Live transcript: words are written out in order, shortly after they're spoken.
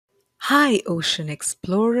Hi, ocean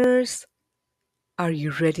explorers! Are you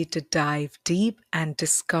ready to dive deep and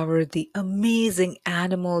discover the amazing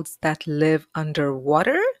animals that live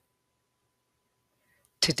underwater?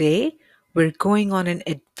 Today, we're going on an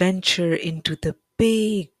adventure into the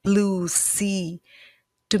big blue sea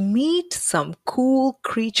to meet some cool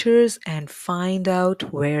creatures and find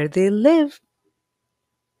out where they live.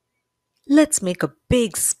 Let's make a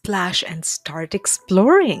big splash and start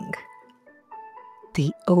exploring.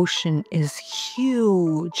 The ocean is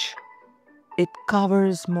huge. It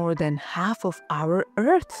covers more than half of our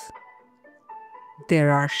Earth. There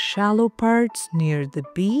are shallow parts near the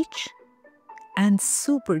beach and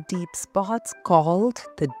super deep spots called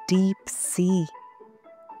the deep sea.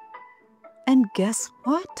 And guess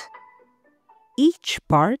what? Each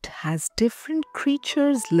part has different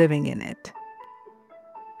creatures living in it.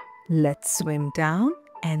 Let's swim down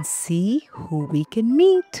and see who we can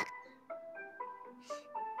meet.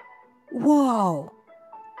 Whoa!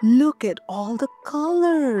 Look at all the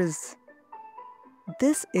colors!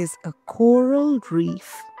 This is a coral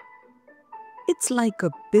reef. It's like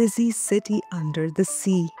a busy city under the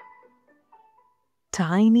sea.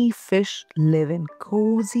 Tiny fish live in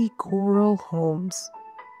cozy coral homes.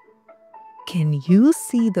 Can you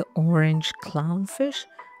see the orange clownfish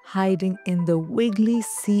hiding in the wiggly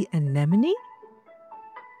sea anemone?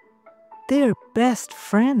 They're best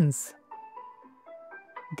friends.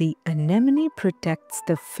 The anemone protects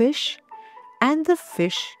the fish and the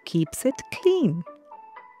fish keeps it clean.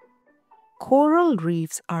 Coral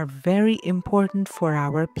reefs are very important for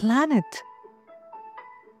our planet.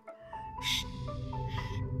 Shh.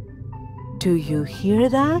 Do you hear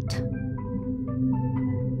that?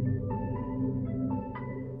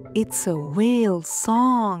 It's a whale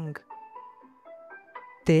song.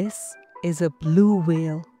 This is a blue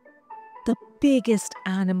whale, the biggest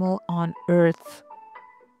animal on Earth.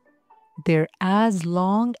 They're as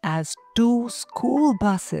long as two school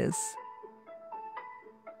buses.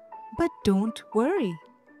 But don't worry.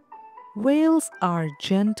 Whales are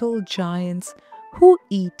gentle giants who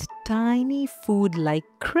eat tiny food like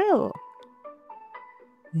krill.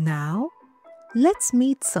 Now, let's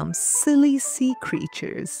meet some silly sea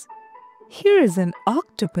creatures. Here is an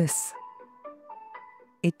octopus.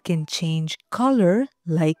 It can change color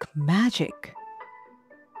like magic.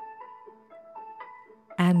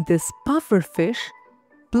 And this pufferfish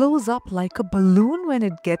blows up like a balloon when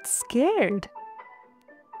it gets scared.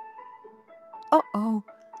 Uh-oh,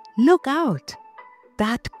 look out!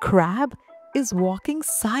 That crab is walking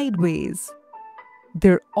sideways.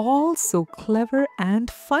 They're all so clever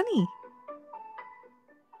and funny.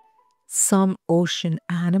 Some ocean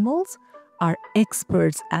animals are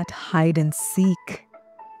experts at hide and seek.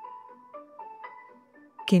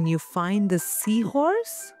 Can you find the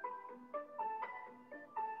seahorse?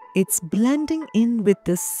 It's blending in with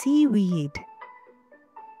the seaweed.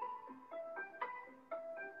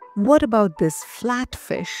 What about this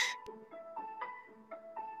flatfish?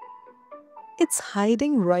 It's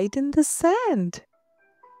hiding right in the sand.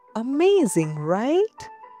 Amazing, right?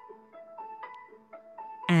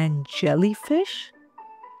 And jellyfish?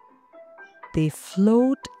 They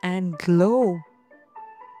float and glow.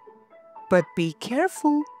 But be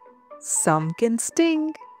careful, some can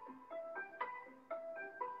sting.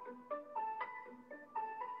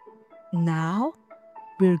 Now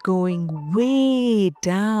we're going way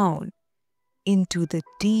down into the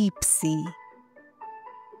deep sea.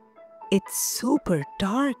 It's super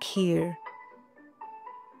dark here.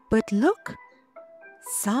 But look,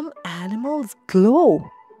 some animals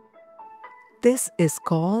glow. This is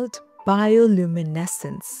called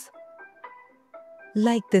bioluminescence,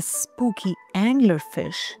 like the spooky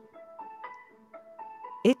anglerfish.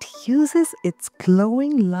 It uses its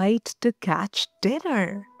glowing light to catch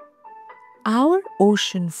dinner. Our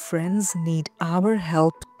ocean friends need our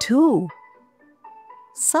help too.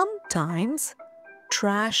 Sometimes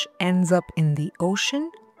trash ends up in the ocean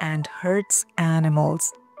and hurts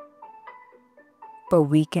animals. But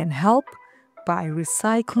we can help by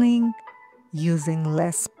recycling, using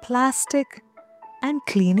less plastic, and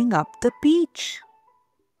cleaning up the beach.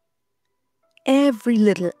 Every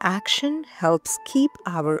little action helps keep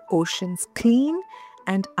our oceans clean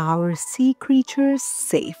and our sea creatures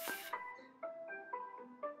safe.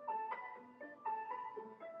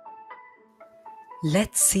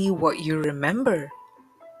 Let's see what you remember.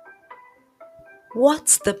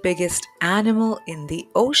 What's the biggest animal in the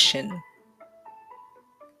ocean?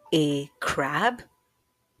 A. Crab,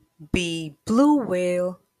 B. Blue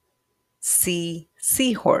whale, C.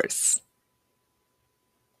 Seahorse.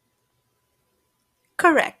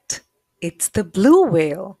 Correct. It's the blue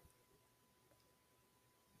whale.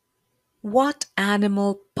 What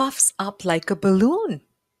animal puffs up like a balloon?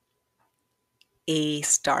 A.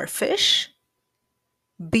 Starfish.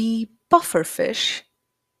 B. Pufferfish.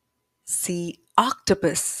 C.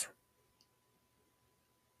 Octopus.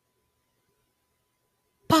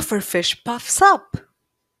 Pufferfish puffs up.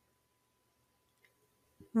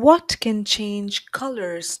 What can change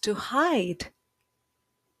colors to hide?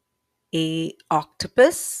 A.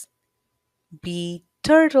 Octopus. B.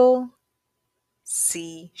 Turtle.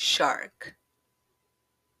 C. Shark.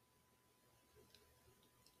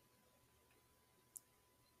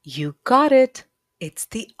 You got it. It's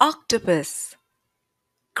the octopus.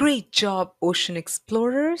 Great job, ocean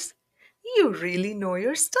explorers. You really know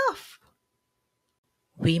your stuff.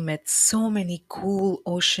 We met so many cool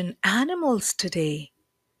ocean animals today,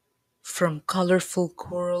 from colorful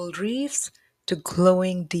coral reefs to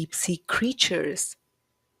glowing deep sea creatures.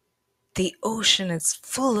 The ocean is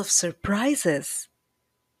full of surprises.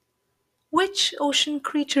 Which ocean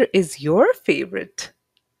creature is your favorite?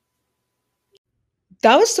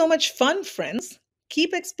 That was so much fun, friends.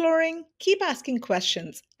 Keep exploring, keep asking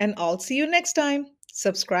questions, and I'll see you next time.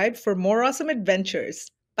 Subscribe for more awesome adventures.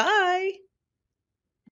 Bye.